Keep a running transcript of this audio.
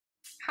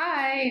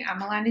Hi,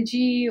 I'm Alana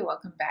G.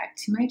 Welcome back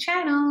to my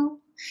channel.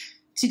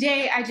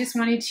 Today I just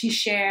wanted to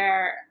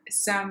share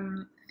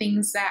some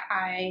things that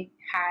I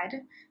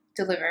had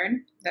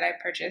delivered that I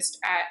purchased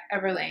at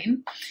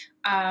Everlane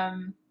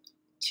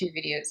 2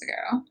 videos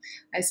ago.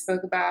 I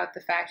spoke about the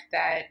fact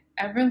that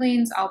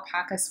Everlane's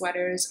alpaca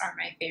sweaters are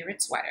my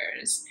favorite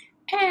sweaters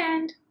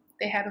and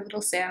they had a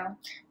little sale.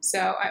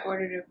 So I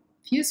ordered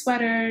a few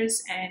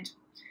sweaters and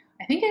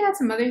I think I got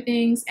some other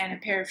things and a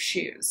pair of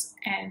shoes,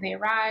 and they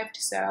arrived,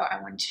 so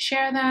I wanted to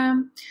share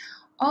them.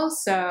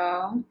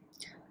 Also,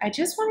 I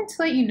just wanted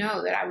to let you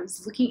know that I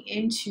was looking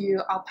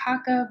into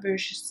alpaca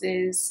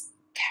versus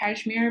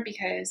cashmere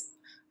because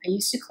I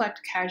used to collect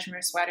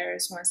cashmere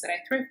sweaters, ones that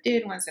I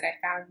thrifted, ones that I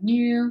found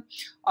new,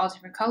 all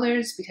different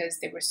colors because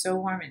they were so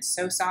warm and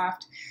so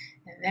soft.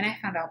 And then I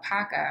found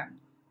alpaca.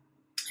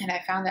 And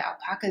I found that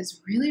alpaca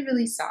is really,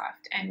 really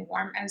soft and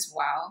warm as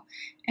well.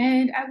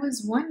 And I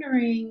was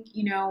wondering,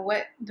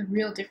 what the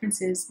real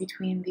differences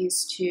between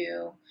these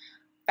two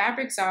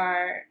fabrics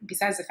are,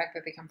 besides the fact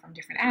that they come from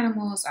different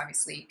animals.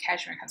 Obviously,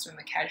 cashmere comes from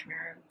the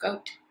cashmere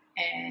goat,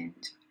 and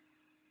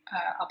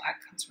alpaca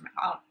comes from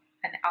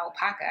an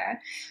alpaca.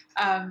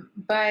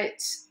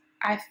 But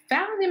I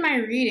found in my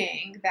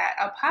reading that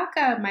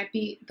alpaca might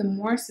be the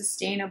more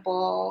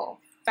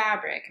sustainable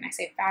fabric, and I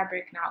say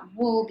fabric, not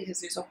wool,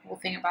 because there's a whole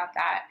thing about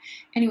that.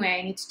 Anyway,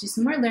 I need to do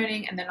some more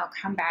learning and then I'll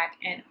come back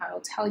and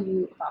I'll tell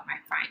you about my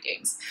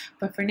findings.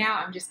 But for now,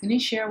 I'm just going to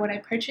share what I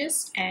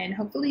purchased, and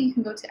hopefully you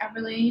can go to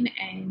Everlane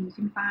and you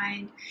can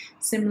find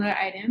similar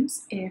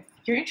items if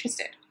you're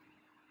interested.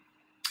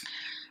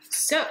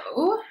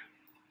 So,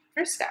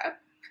 first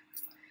up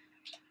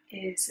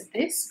is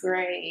this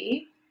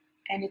gray,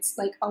 and it's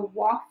like a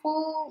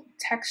waffle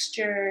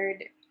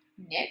textured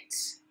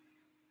knit.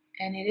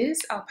 And it is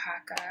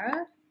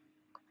alpaca.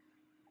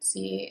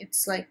 See,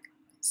 it's like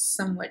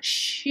somewhat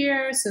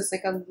sheer, so it's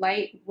like a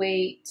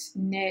lightweight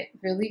knit,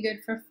 really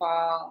good for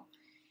fall.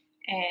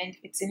 And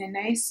it's in a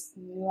nice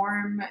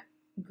warm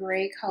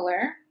gray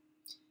color.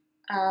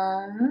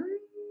 The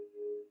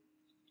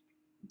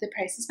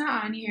price is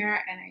not on here,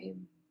 and I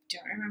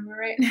don't remember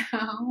right now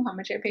how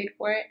much I paid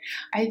for it.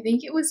 I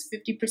think it was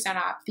 50%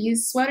 off.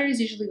 These sweaters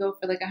usually go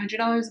for like $100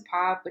 a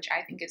pop, which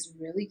I think is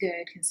really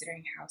good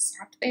considering how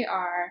soft they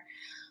are.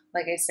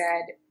 Like I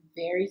said,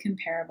 very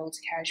comparable to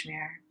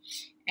cashmere.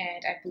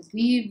 And I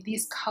believe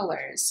these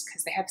colors,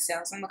 because they have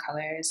sales on the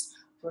colors,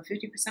 were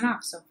 50%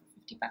 off, so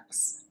for 50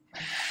 bucks.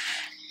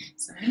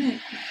 So I'm going to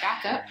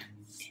back up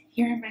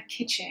here in my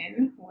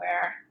kitchen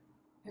where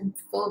I'm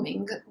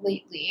filming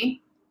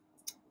lately.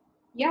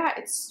 Yeah,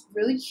 it's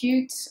really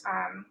cute.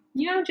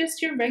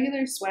 Just your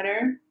regular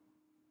sweater,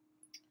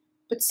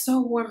 but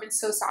so warm and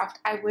so soft.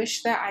 I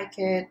wish that I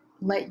could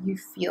let you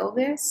feel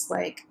this,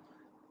 like,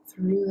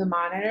 through the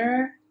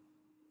monitor.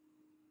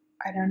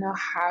 I don't know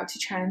how to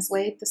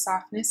translate the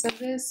softness of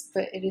this,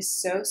 but it is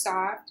so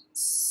soft,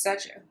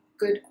 such a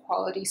good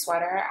quality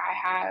sweater. I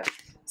have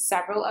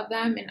several of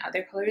them in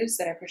other colors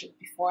that I purchased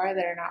before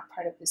that are not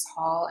part of this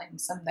haul,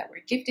 and some that were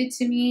gifted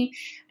to me,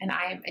 and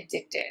I am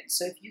addicted.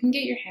 So if you can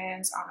get your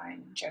hands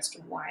on just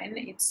one,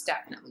 it's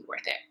definitely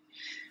worth it.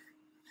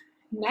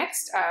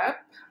 Next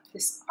up,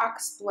 this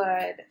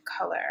oxblood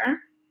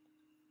color.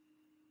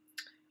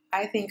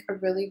 I think a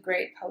really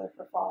great color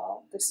for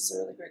fall. This is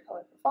a really great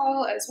color for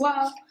fall as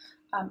well.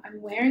 I'm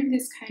wearing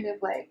this kind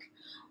of like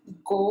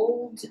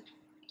gold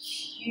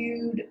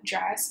hued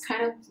dress.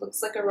 Kind of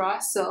looks like a raw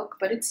silk,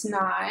 but it's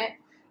not.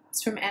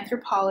 It's from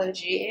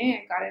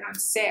Anthropologie. I got it on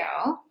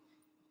sale.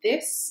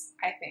 This,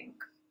 I think,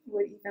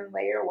 would even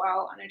layer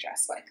well on a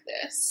dress like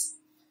this.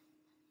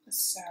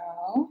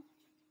 So,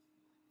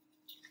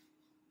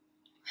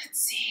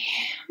 let's see.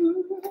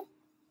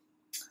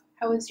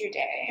 How was your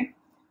day?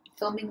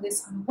 Filming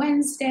this on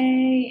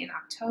Wednesday in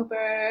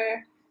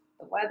October.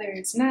 The weather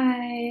is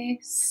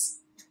nice.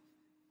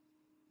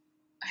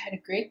 I had a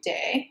great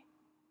day,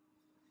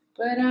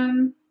 but I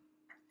don't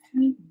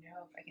even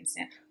know if I can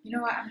stand. You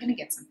know what? I'm gonna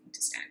get something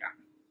to stand on.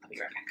 I'll be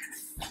right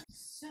back.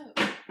 So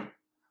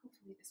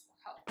hopefully this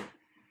will help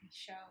me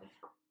show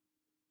the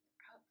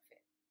outfit.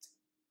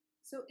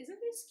 So isn't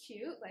this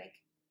cute? Like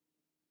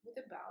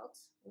with a belt,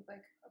 with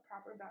like a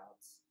proper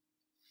belt,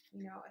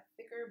 a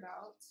thicker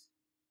belt.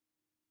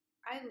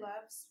 I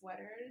love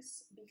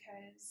sweaters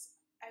because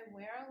I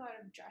wear a lot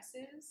of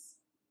dresses,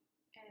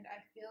 and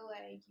I feel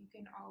like you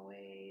can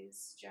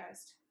always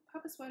just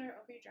pop a sweater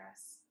over your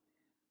dress,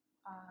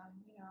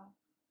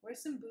 wear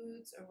some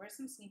boots or wear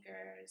some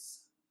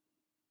sneakers.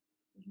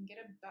 You can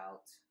get a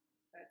belt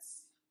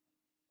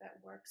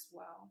that works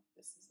well.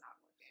 This is not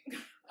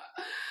working.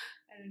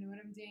 I don't know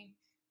what I'm doing.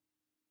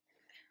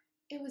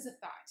 It was a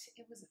thought.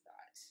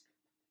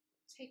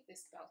 Take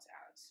this belt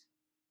out.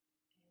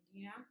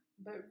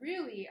 But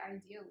really,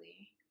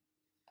 ideally,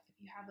 if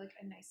you have like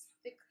a nice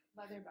thick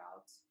leather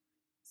belt,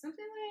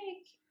 something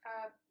like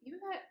even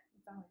that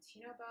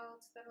Valentino belt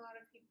that a lot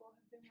of people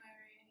have been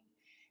wearing,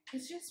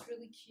 it's just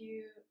really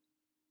cute.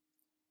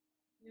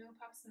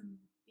 Pop some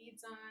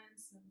beads on,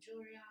 some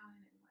jewelry on,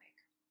 and like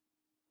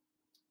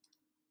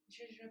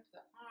zhuzh up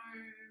the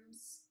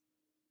arms.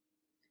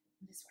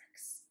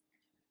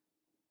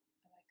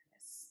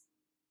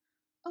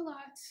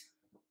 lot.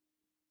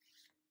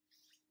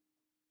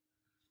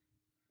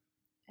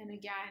 And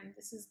again,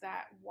 this is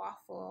that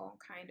waffle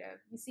kind of,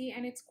 you see,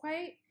 and it's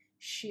quite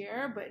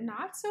sheer, but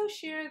not so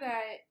sheer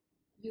that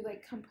you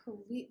like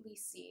completely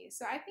see.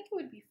 So I think it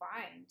would be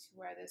fine to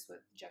wear this with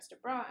just a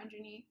bra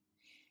underneath.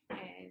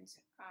 And,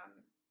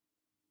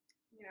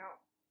 you know,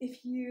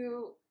 if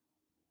you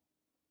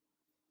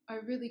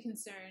are really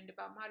concerned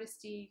about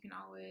modesty, you can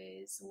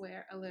always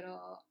wear a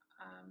little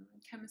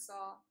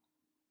camisole.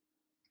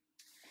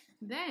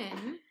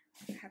 Then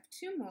I have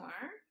two more.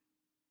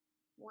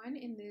 One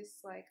in this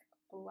like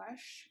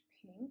blush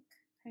pink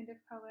kind of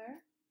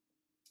color.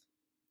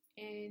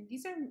 And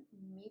these are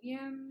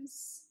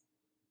mediums.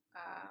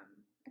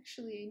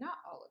 Actually, not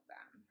all of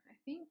them. I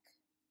think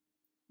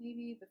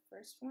maybe the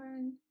first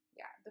one.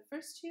 Yeah, the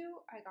first two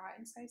I got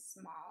in size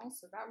small,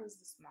 so that was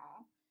the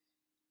small.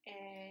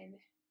 And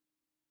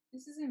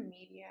this is a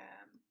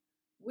medium,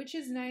 which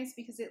is nice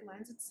because it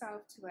lends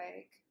itself to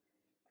like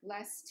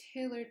less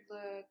tailored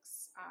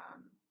looks,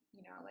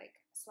 you know, like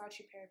a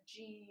slouchy pair of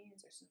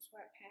jeans or some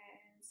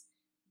sweatpants,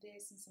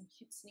 this and some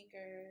cute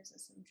sneakers and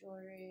some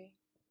jewelry.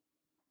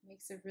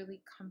 Makes a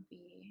really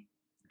comfy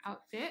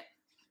outfit.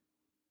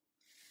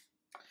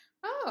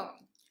 Oh,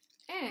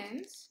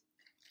 and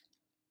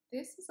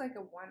this is like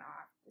a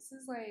one-off. This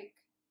is like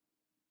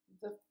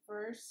the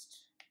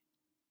first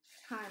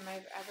time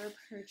I've ever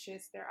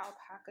purchased their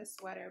alpaca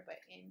sweater, but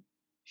in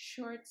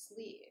short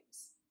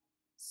sleeves.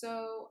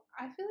 So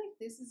I feel like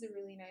this is a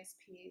really nice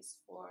piece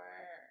for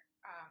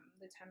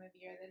the time of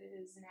year that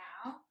it is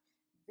now.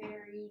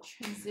 Very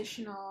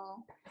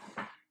transitional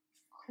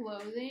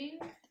clothing,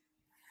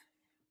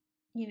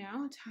 you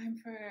know, time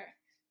for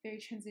very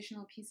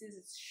transitional pieces.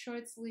 It's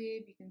short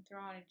sleeve. You can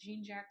throw on a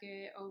jean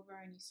jacket over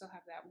and you still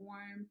have that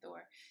warmth,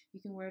 or you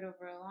can wear it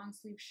over a long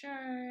sleeve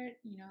shirt,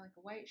 you know, like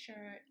a white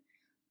shirt,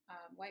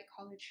 white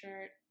collared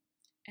shirt.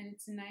 And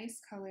it's a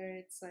nice color.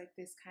 It's like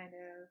this kind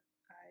of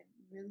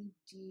really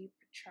deep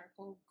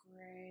charcoal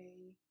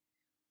gray,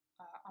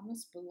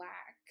 almost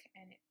black,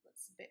 and it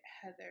looks a bit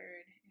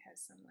heathered. It has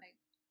some like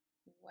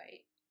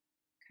white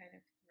kind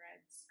of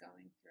threads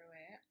going through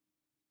it.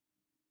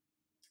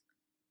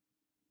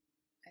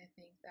 I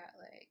think that,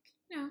 like,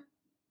 you know,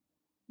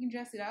 you can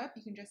dress it up,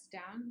 you can dress it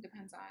down,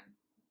 depends on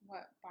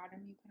what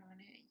bottom you put on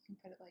it. You can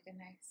put it like a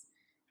nice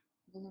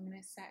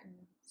voluminous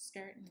satin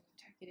skirt and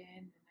tuck it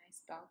in, and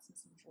nice belts and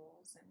some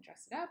jewels and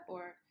dress it up,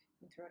 or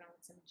you can throw it on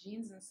with some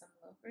jeans and some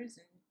loafers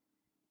and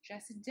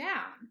dress it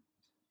down.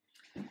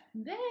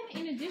 Then,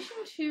 in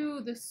addition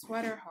to the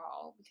sweater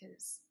haul,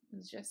 because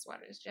it's just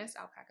sweaters, just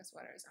alpaca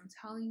sweaters, I'm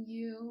telling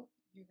you,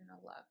 you're gonna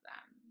love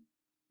them.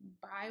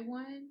 Buy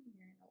one,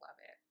 you're gonna love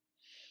it.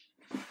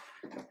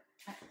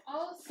 I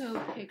also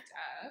picked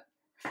up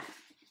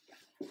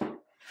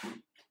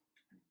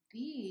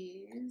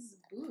these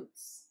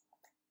boots.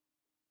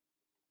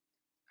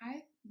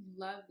 I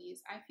love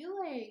these. I feel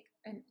like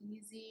an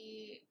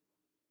easy,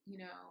 you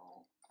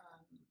know,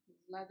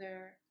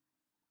 leather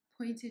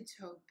pointed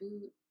toe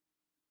boot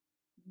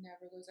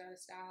never goes out of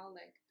style.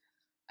 Like,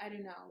 I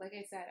don't know. Like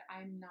I said,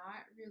 I'm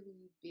not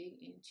really big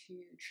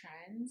into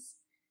trends,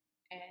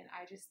 and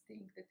I just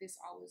think that this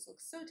always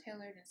looks so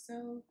tailored and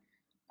so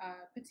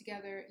put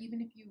together.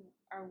 Even if you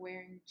are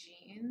wearing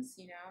jeans,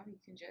 you know, you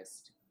can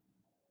just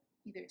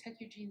either tuck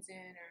your jeans in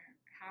or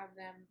have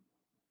them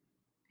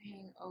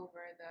hang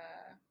over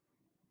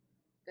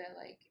the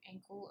like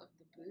ankle of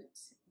the boot,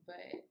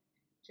 but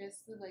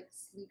just the like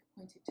sleek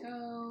pointed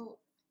toe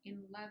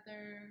in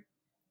leather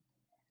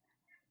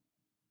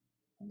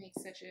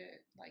makes such a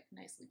like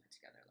nicely put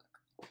together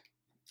look.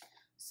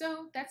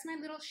 So that's my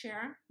little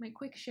share, my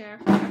quick share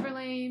from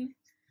Everlane.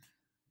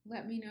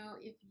 Let me know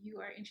if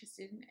you are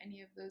interested in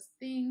any of those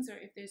things,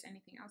 or if there's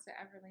anything else at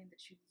Everlane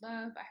that you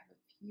love. I have a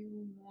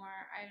few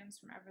more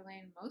items from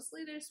Everlane.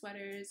 Mostly they're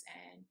sweaters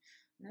and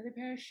another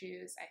pair of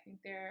shoes. I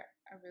think they're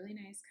a really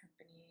nice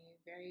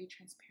company, very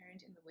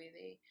transparent in the way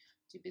they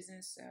do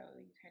business, so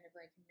you kind of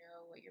like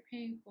know what you're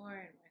paying for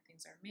and where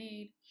things are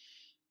made.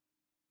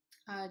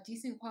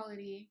 Decent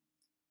quality.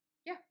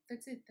 Yeah,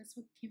 that's it. That's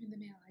what came in the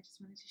mail. I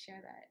just wanted to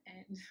share that,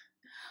 and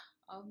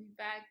I'll be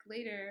back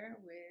later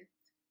with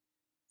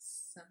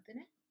something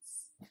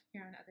else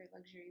here on Other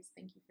Luxuries.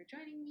 Thank you for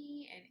joining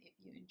me, and if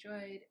you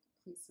enjoyed,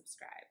 please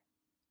subscribe.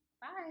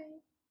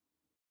 Bye!